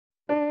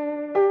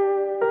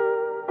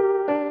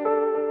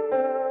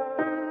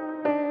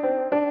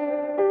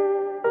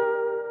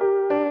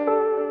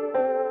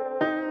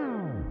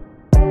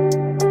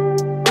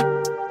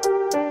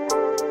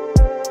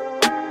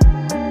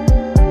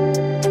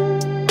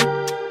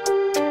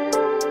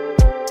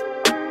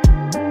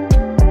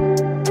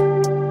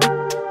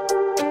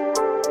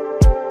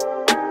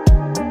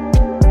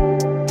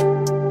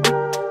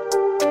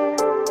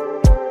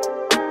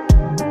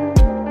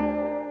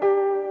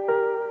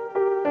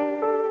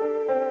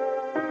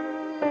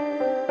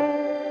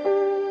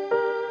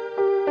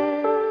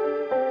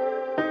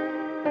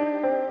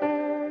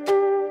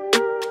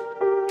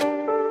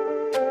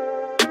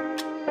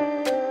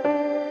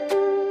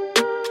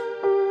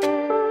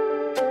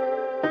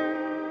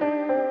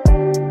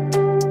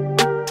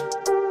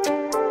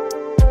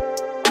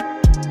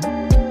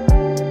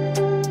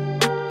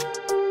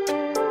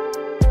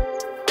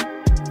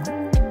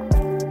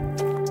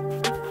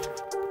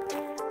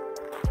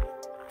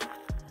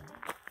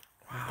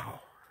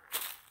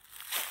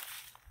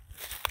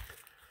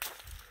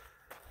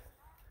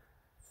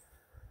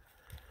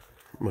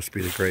Must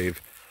be the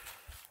grave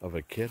of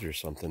a kid or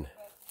something.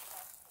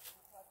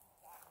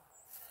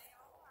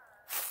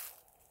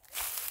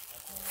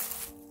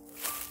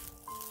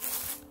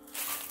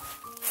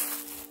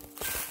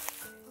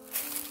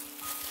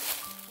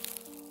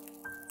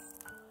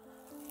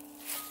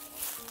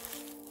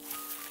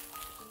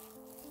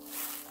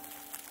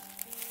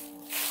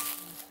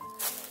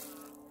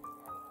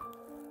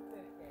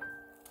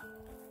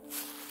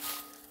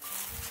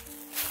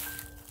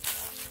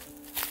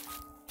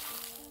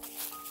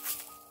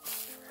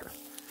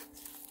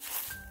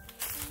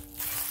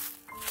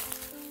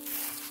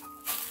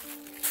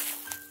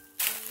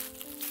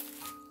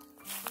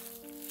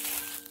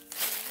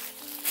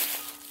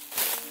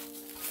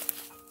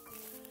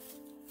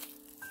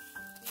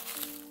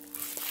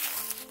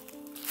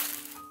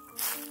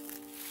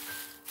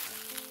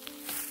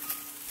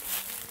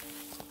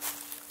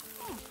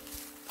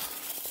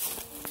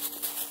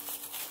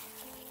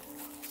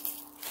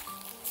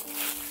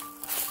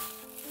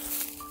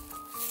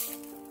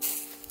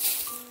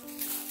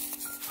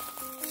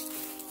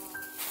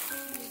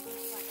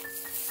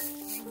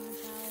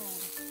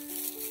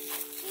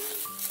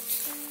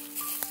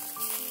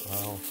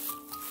 Wow.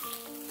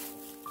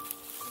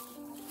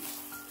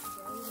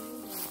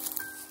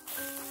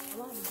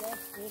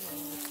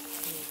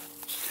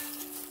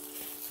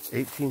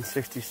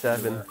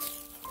 $1867,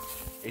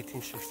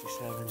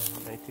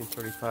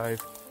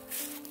 1935.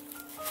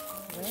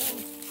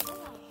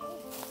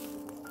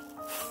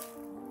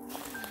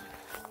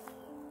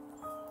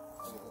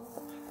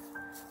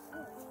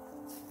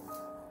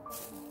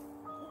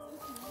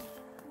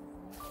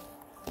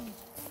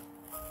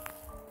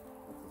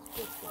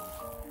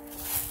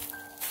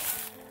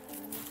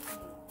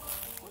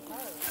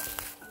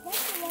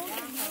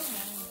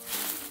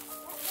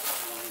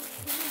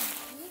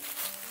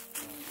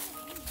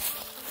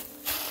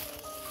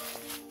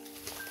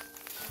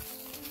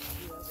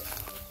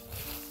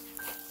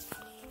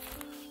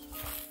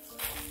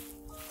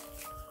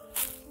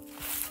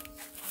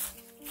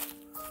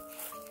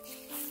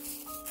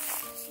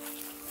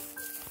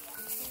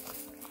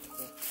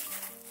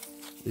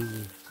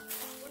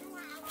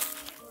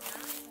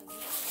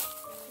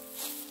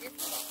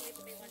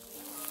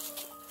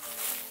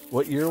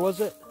 What year was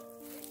it?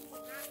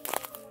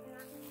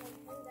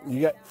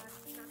 You got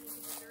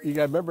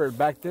to remember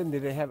back then they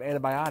didn't have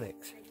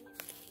antibiotics.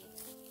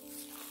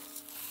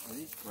 Are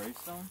these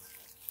gravestones?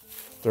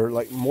 They're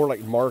like more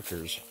like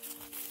markers.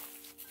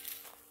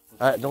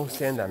 Don't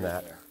stand on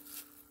that.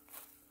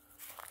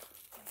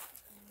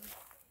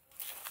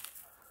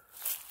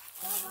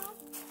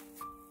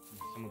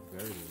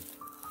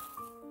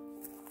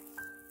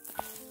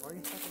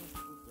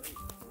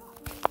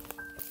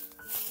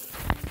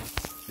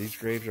 These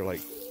graves are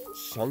like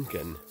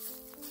sunken,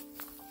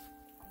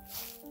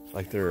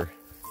 like they're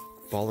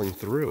falling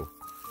through.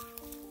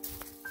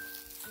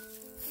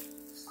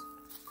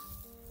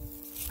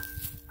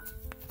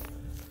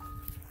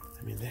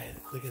 I mean,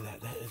 look at that.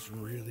 That is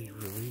really,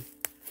 really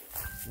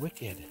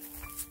wicked.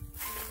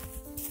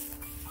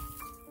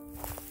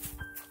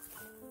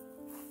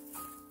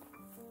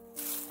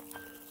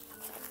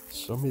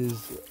 Some of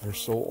these are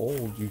so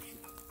old,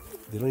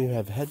 they don't even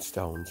have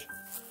headstones.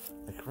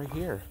 Like right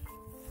here.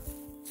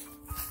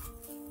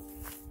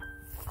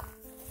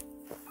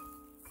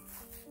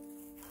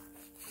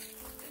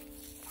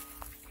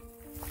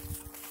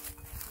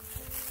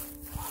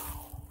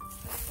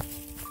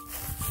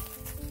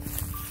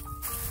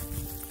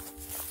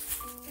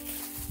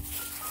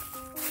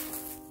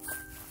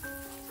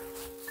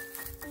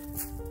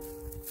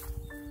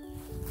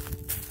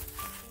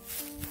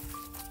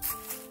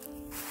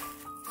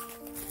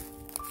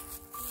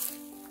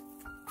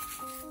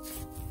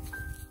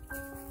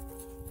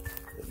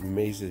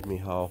 Amazes me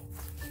how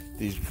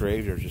these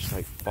graves are just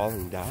like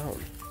falling down.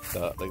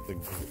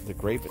 The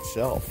grave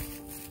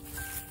itself,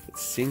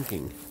 it's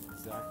sinking.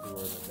 Exactly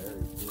where they're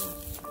buried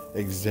too.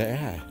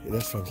 Exactly,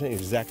 that's what I'm saying.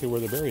 Exactly where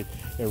they're buried.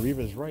 And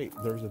Reva's right.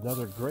 There's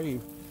another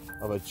grave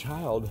of a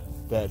child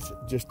that's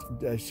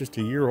just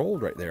a year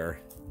old right there.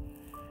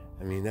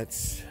 I mean,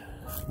 there's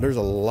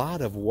a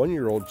lot of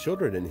 1-year-old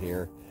children in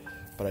here,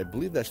 but I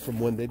believe that's from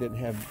when they didn't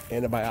have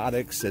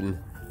antibiotics and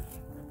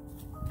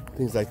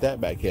things like that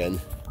back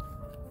then.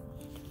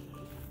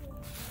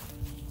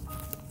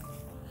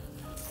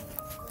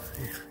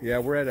 Yeah,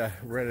 we're at a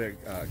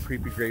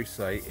creepy grave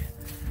site.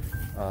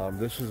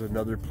 This is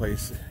another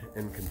place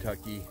in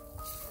Kentucky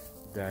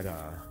that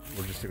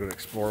we're just going to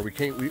explore.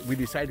 We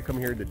decided to come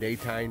here in the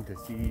daytime to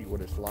see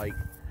what it's like,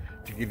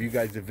 to give you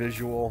guys a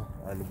visual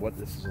on what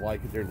this is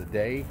like during the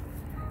day,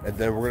 and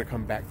then we're going to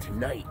come back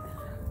tonight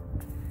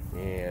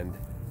and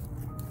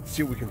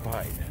see what we can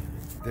find.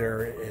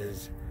 There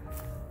is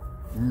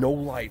no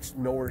lights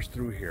nowhere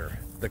through here.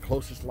 The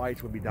closest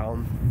lights would be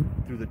down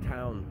through the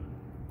town.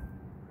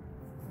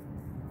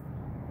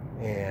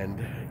 And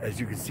as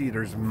you can see,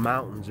 there's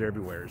mountains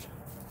everywhere.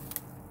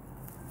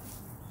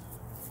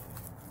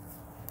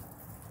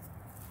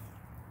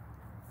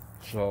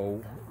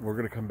 So we're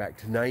gonna come back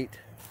tonight.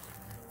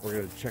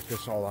 We're gonna check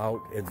this all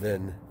out, and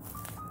then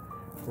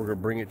we're gonna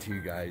bring it to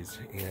you guys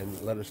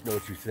and let us know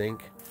what you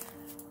think.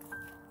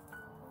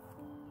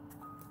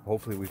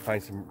 Hopefully we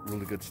find some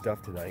really good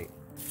stuff tonight.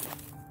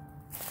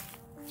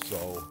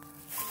 So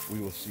we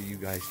will see you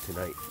guys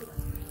tonight.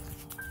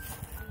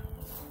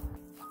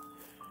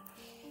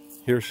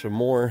 Here's some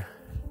more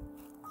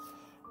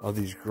of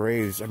these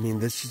graves. I mean,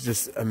 this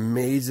just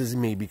amazes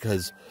me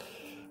because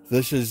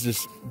this is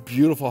just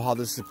beautiful how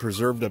this is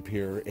preserved up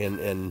here.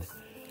 And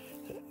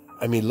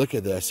I mean, look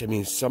at this. I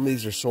mean, some of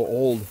these are so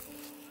old.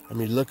 I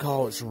mean, look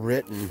how it's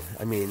written.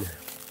 I mean,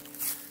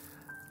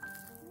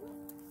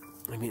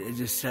 it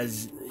just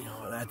says, you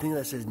know, I think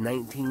that says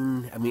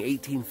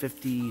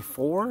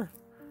 1854.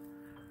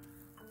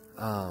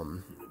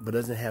 But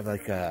doesn't have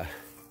like a,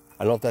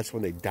 I don't know if that's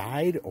when they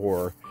died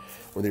or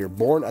when they were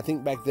born. I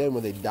think back then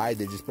when they died,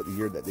 they just put the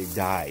year that they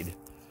died.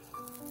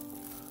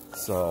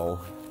 So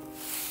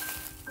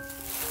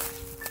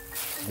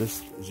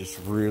this is just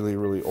really,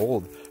 really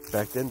old.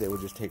 Back then they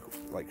would just take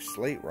like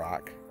slate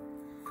rock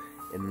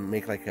and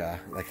make like a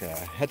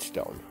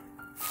headstone.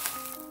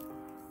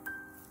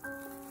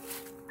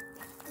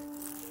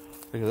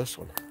 Look at this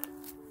one.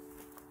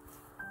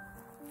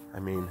 I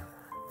mean,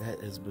 that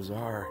is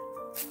bizarre.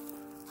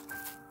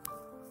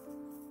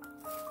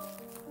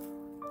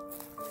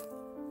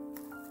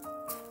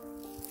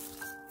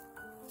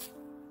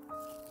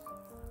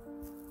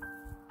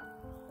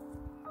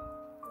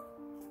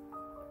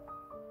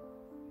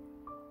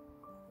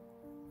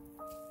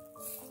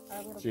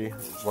 See,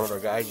 one of our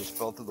guys just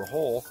fell through the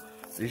hole.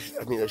 These,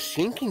 I mean, they're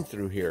sinking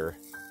through here.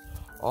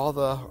 All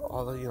the,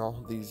 you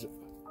know, these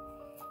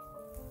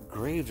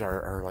graves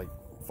are like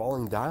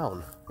falling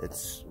down.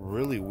 It's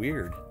really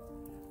weird.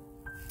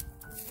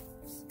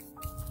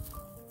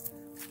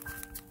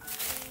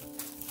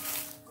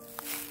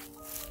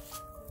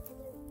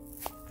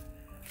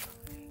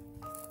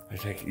 I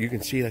think you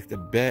can see like the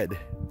bed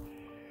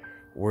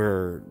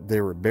where they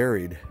were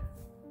buried.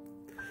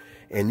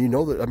 And you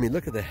know that, I mean,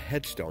 look at the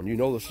headstone. You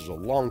know this is a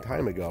long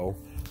time ago.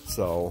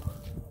 So,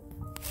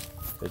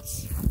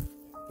 it's,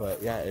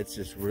 but yeah, it's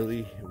just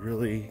really,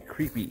 really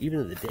creepy.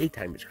 Even in the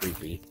daytime, it's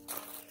creepy.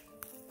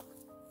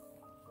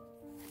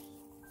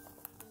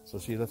 So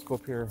see, let's go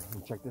up here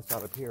and check this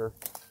out up here.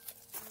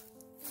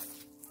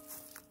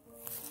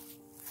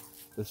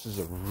 This is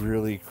a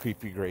really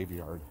creepy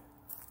graveyard.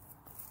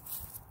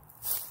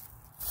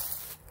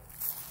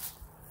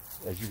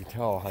 As you can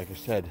tell, like I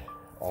said,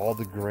 all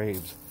the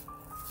graves,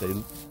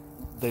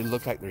 they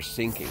look like they're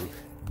sinking.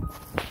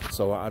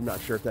 So I'm not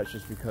sure if that's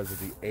just because of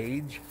the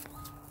age.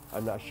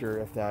 I'm not sure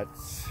if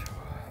that's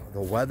the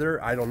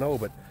weather. I don't know,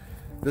 but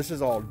this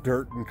is all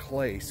dirt and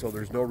clay, so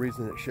there's no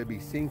reason it should be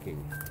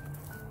sinking.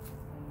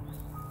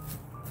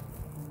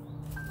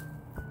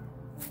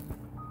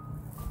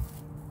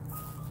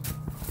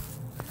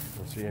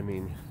 See, I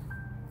mean,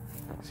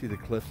 see the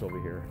cliffs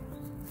over here.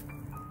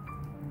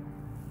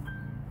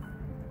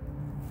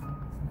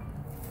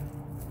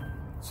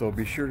 So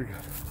be sure to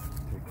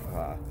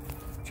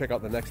check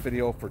out the next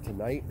video for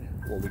tonight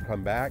when we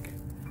come back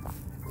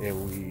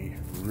and we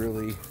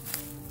really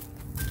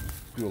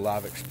do a lot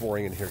of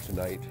exploring in here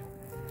tonight.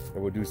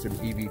 And we'll do some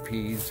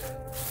EVPs,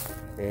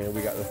 and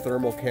we got the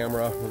thermal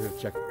camera. We're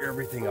gonna check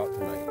everything out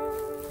tonight.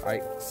 All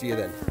right, see you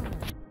then.